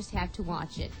guess we just have to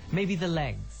watch it. Maybe the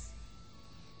legs.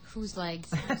 Whose legs?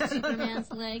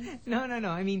 Superman's legs? No.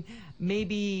 I mean,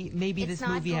 maybe this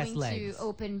movie has legs. It's not going to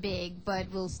open big, but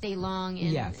will stay long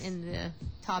in the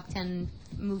top 10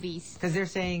 movies. Because they're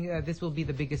saying this will be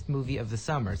the biggest movie of the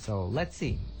summer. So let's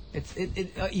see.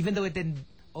 Even though it didn't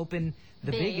open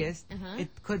the Big, biggest, it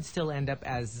could still end up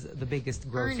as the biggest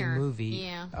grossing Earner, movie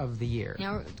yeah. of the year.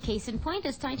 Now, case in point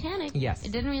is Titanic. Yes.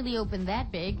 It didn't really open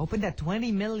that big. Opened at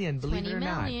 20 million, believe it or 20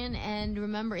 not. million, and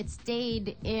remember, it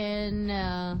stayed in...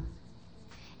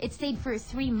 it stayed for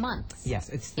 3 months. Yes,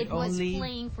 it was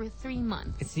playing for 3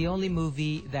 months. It's the only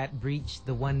movie that breached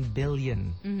the 1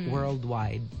 billion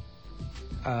worldwide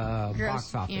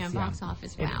box office. Yeah, box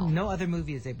office. Wow. No other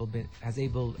movie has been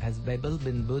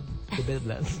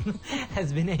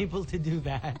able to do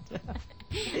that.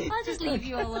 I'll just leave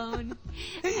you alone.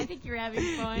 I think you're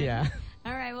having fun. Yeah.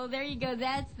 All right, well, there you go.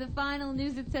 That's the final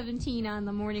news at 17 on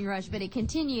the Morning Rush, but it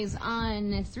continues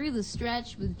on through the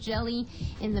stretch with Jelly.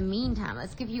 In the meantime,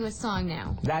 let's give you a song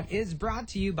now. That is brought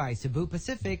to you by Cebu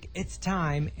Pacific. It's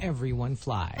time everyone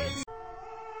flies.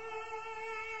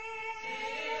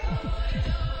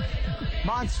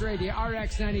 Monster Radio,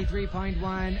 RX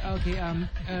 93.1. Okay,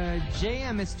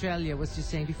 JM Estrella was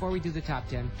just saying, before we do the top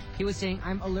 10, he was saying,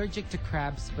 I'm allergic to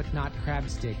crabs, but not crab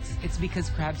sticks. It's because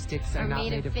crab sticks are not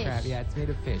made of crab. Yeah, it's made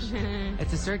of fish.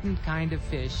 It's a certain kind of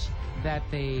fish that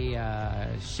they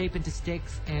shape into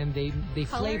sticks, and they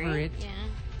flavor it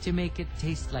to make it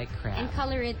taste like crab. And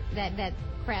color it that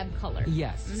crab color.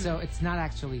 Yes, so it's not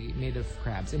actually made of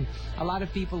crabs. And a lot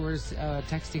of people were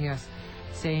texting us,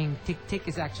 saying tik-tik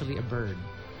is actually a bird.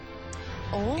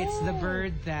 Oh. It's the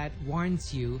bird that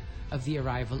warns you of the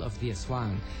arrival of the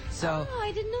aswang. So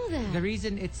I didn't know that. The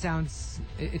reason it's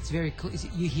very close,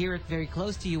 you hear it very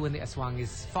close to you when the aswang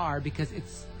is far, because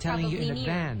it's telling Probably you in near.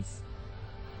 advance.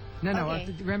 No,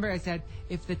 Okay. remember I said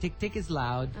if the tik-tik is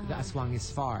loud, the aswang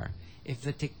is far. If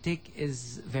the tik-tik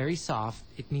is very soft,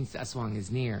 it means the aswang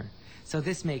is near. So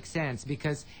this makes sense,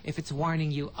 because if it's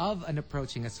warning you of an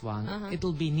approaching aswang,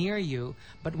 it'll be near you,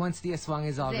 but once the aswang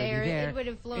is already there, it would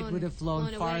have flown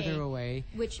farther away.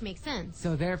 Which makes sense.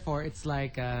 So therefore, it's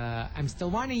like, I'm still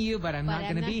warning you, but I'm not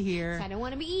going to be here. So I don't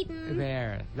want to be eaten.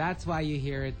 There. That's why you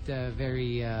hear it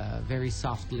very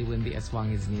softly when the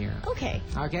aswang is near. Okay.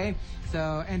 Okay?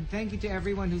 So, and thank you to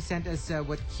everyone who sent us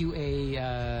what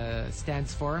QA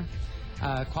stands for.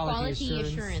 Quality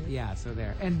assurance. Yeah, so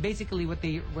there. And basically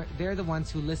they're the ones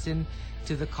who listen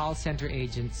to the call center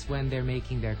agents when they're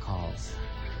making their calls.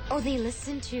 Oh, they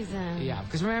listen to them. Yeah,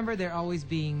 because remember, they're always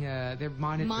being they're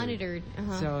monitored.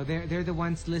 So they're the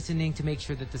ones listening to make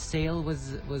sure that the sale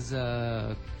was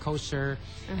kosher,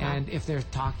 and if they're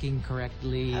talking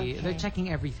correctly, they're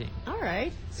checking everything. All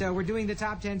right. So we're doing the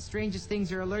top 10 strangest things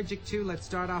you're allergic to. Let's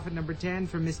start off at number 10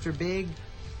 from Mr. Big.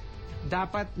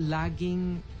 Dapat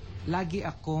lagi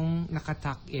akong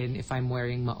nakatuck-in if I'm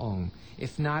wearing maong.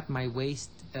 If not, my waist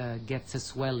gets a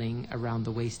swelling around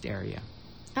the waist area.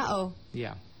 Uh-oh.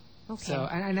 Yeah. Okay. So,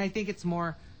 and I think it's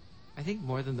more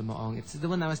than the maong. It's the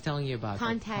one I was telling you about.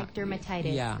 Contact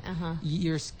dermatitis. Yeah.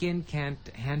 Your skin can't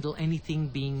handle anything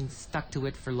being stuck to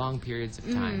it for long periods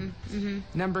of time.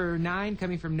 Number 9,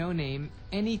 coming from No Name,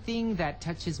 anything that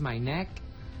touches my neck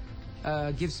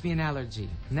gives me an allergy.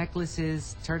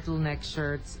 Necklaces, turtleneck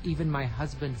shirts, even my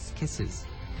husband's kisses.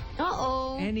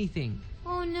 Uh-oh. Anything.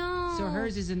 Oh, no. So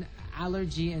hers is an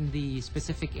allergy in the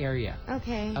specific area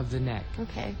of the neck.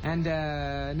 Okay. And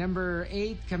number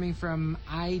 8, coming from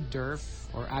IDERF,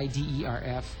 or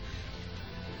IDERF,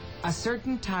 a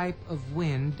certain type of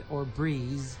wind or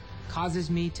breeze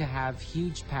causes me to have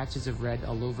huge patches of red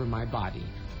all over my body.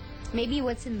 Maybe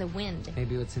what's in the wind.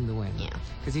 Maybe what's in the wind. Yeah.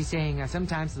 Because he's saying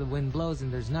sometimes the wind blows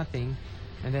and there's nothing,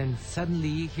 and then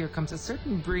suddenly here comes a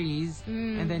certain breeze,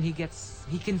 and then he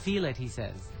can feel it, he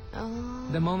says. Oh.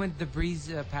 The moment the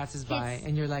breeze passes by,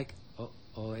 and you're like,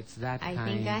 oh, it's that kind. I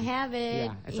think I have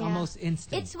it. Yeah, it's almost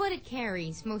instant. It's what it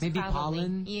carries, most Maybe probably.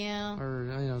 pollen? Yeah.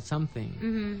 Or,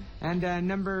 something. And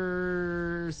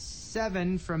number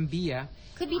 7 from Bia.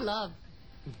 Could be love.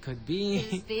 It could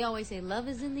be. They always say love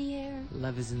is in the air.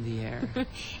 Love is in the air.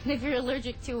 And if you're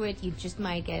allergic to it, you just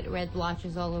might get red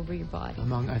blotches all over your body.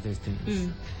 Among other things.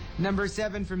 Number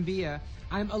 7 from Bia.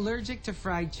 I'm allergic to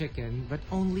fried chicken, but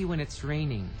only when it's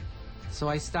raining. So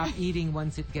I stop eating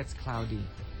once it gets cloudy.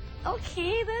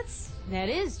 Okay, that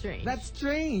is strange. That's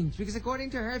strange, because according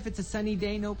to her, if it's a sunny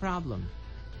day, no problem.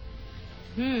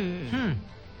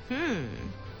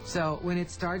 So when it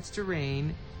starts to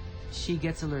rain, she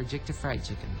gets allergic to fried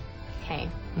chicken.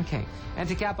 Okay. And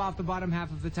to cap off the bottom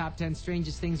half of the top 10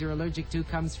 strangest things you're allergic to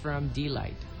comes from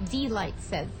D-Light. D-Light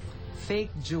says,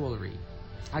 fake jewelry.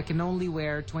 I can only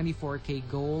wear 24K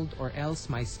gold, or else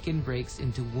my skin breaks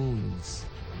into wounds.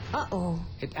 Uh-oh.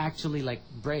 It actually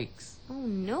breaks. Oh,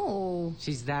 no.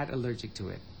 She's that allergic to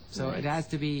it. So Nice. It has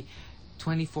to be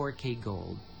 24K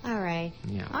gold. All right.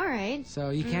 Yeah. All right. So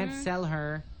you can't sell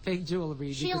her fake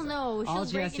jewelry. She'll because know. All She'll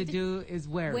she has break to do is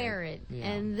wear it.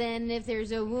 Yeah. And then if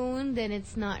there's a wound, then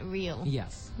it's not real.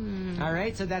 Yes. All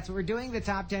right, so that's what we're doing. The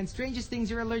top 10 strangest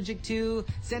things you're allergic to.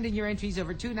 Send in your entries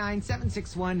over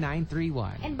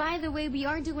 29761-931. And by the way, we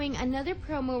are doing another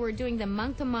promo. We're doing the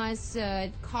Mang Tomas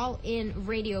call-in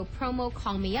radio promo.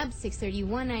 Call me up,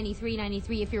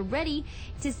 631-9393. If you're ready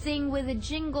to sing with a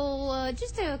jingle,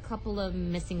 just a couple of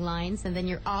missing lines, and then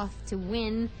you're off to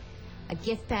win a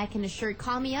gift pack and a shirt.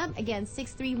 Call me up. Again,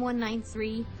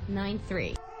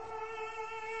 631-9393.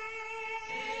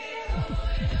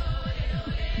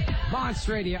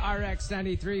 Monster Radio RX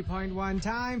 93.1.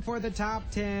 Time for the top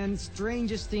 10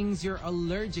 strangest things you're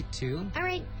allergic to. All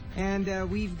right. And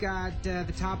we've got the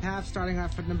top half starting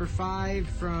off at number 5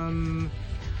 from,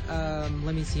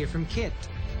 let me see here, from Kit.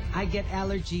 I get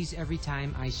allergies every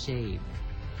time I shave.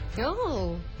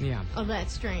 Oh. Yeah. Oh,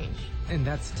 that's strange. And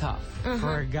that's tough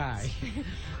for a guy.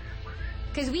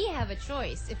 Because we have a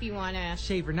choice if you want to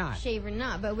shave or not.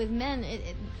 But with men,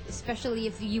 especially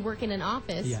if you work in an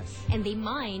office and they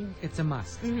mind, it's a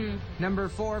must. Number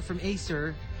 4 from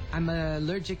Acer. I'm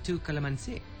allergic to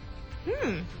calamansi.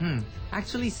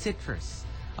 Actually, citrus.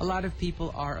 A lot of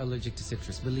people are allergic to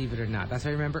citrus, believe it or not. That's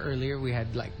why I remember earlier we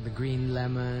had like the green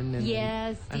lemon. And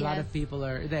a lot of people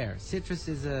are there. Citrus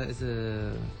is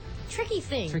a tricky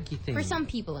thing. For some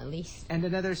people, at least. And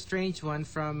another strange one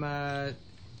from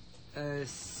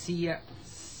Siamek,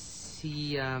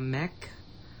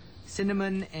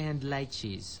 cinnamon and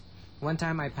lychees. One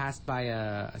time I passed by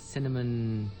a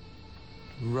cinnamon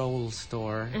roll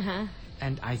store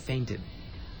and I fainted.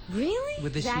 Really?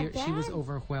 With the she was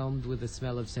overwhelmed with the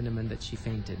smell of cinnamon that she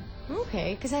fainted.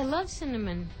 Okay, because I love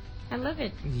cinnamon. I love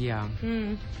it. Yeah.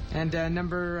 And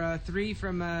number 3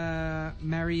 from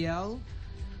Marielle.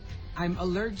 I'm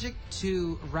allergic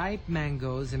to ripe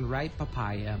mangoes and ripe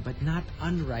papaya, but not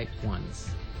unripe ones.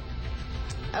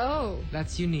 Oh.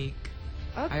 That's unique.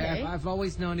 Okay. I've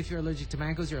always known if you're allergic to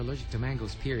mangoes, you're allergic to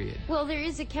mangoes, period. Well, there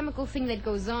is a chemical thing that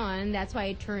goes on. That's why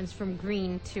it turns from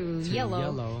green to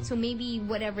yellow. So maybe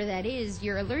whatever that is,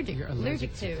 you're allergic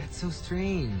to. That's so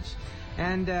strange.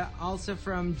 And also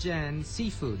from Jen,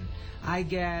 seafood. I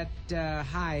get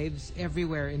hives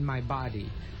everywhere in my body.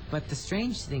 But the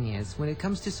strange thing is, when it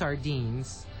comes to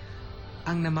sardines,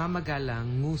 ang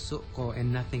namamagalang nguso ko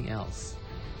and nothing else.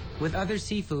 With other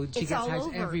seafood, she gets hives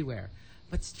everywhere.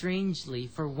 But strangely,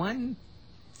 for one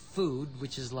food,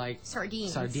 which is like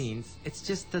sardines, it's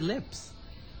just the lips.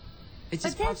 It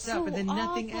just pops up, and then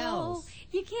nothing else.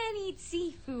 You can't eat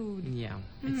seafood. Yeah,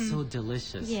 it's so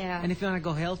delicious. Yeah. And if you want to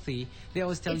go healthy, they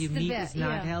always tell you meat is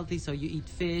not healthy, so you eat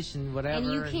fish and whatever.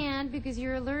 And you can't because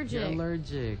you're allergic. You're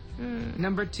allergic.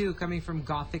 Number 2, coming from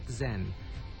Gothic Zen.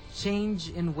 Change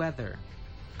in weather.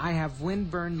 I have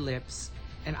windburned lips,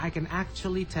 and I can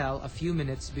actually tell a few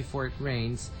minutes before it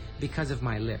rains because of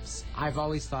my lips. I've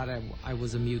always thought I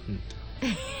was a mutant.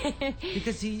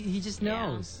 Because he just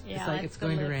knows. Yeah, it's like it's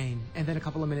going to rain. And then a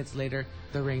couple of minutes later,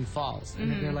 the rain falls.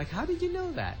 And then they're like, how did you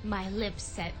know that? My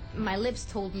lips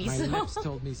told me so. My lips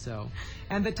told me so.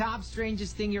 And the top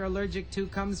strangest thing you're allergic to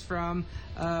comes from,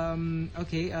 a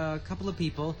couple of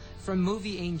people. From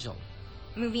Movie Angel.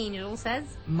 Movie Angel says?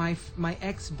 My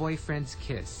ex-boyfriend's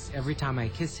kiss. Every time I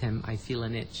kiss him, I feel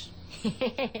an itch.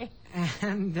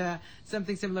 And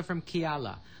something similar from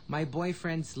Kiala. My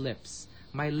boyfriend's lips.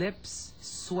 My lips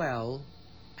swell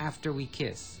after we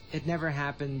kiss. It never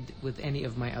happened with any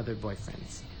of my other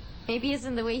boyfriends. Maybe it's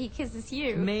in the way he kisses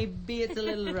you. Maybe it's a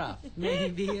little rough.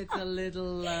 Maybe it's a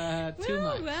little too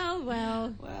much.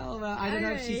 Well. I don't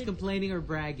know if she's complaining or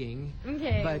bragging.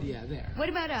 Okay. But yeah, there. What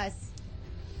about us?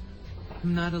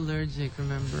 I'm not allergic,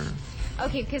 remember?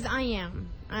 Okay, because I am.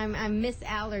 I'm Miss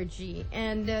Allergy.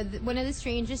 And one of the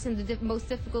strangest and the most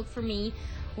difficult for me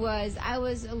was I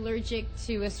was allergic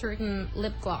to a certain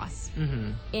lip gloss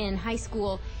in high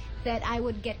school that I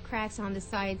would get cracks on the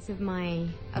sides of my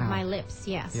lips,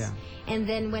 yes. Yeah. And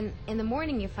then when in the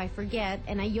morning if I forget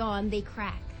and I yawn, they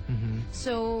crack.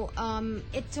 So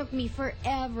it took me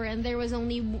forever, and there was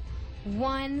only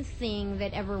one thing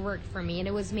that ever worked for me, and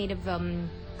it was made of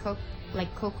cocoa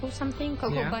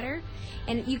butter,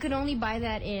 and you could only buy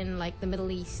that in like the Middle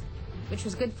East, which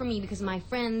was good for me because my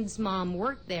friend's mom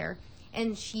worked there.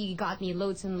 And she got me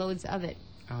loads and loads of it.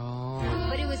 Oh.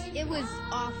 But it was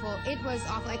awful. It was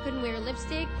awful. I couldn't wear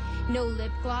lipstick, no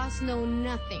lip gloss, no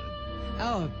nothing.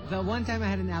 Oh, the one time I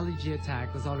had an allergy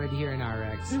attack was already here in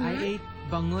RX. I ate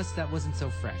bangus that wasn't so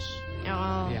fresh.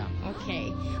 Oh, yeah.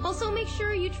 Okay. Also, make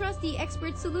sure you trust the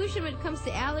expert solution when it comes to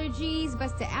allergies.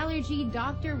 Basta Allergy,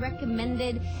 doctor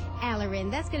recommended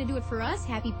Allerin. That's going to do it for us.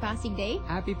 Happy Pasig Day.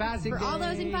 Happy Pasig Day. For all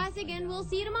those in Pasig, and we'll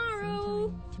see you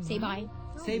tomorrow. Say bye.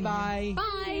 Say bye.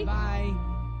 Bye. Bye.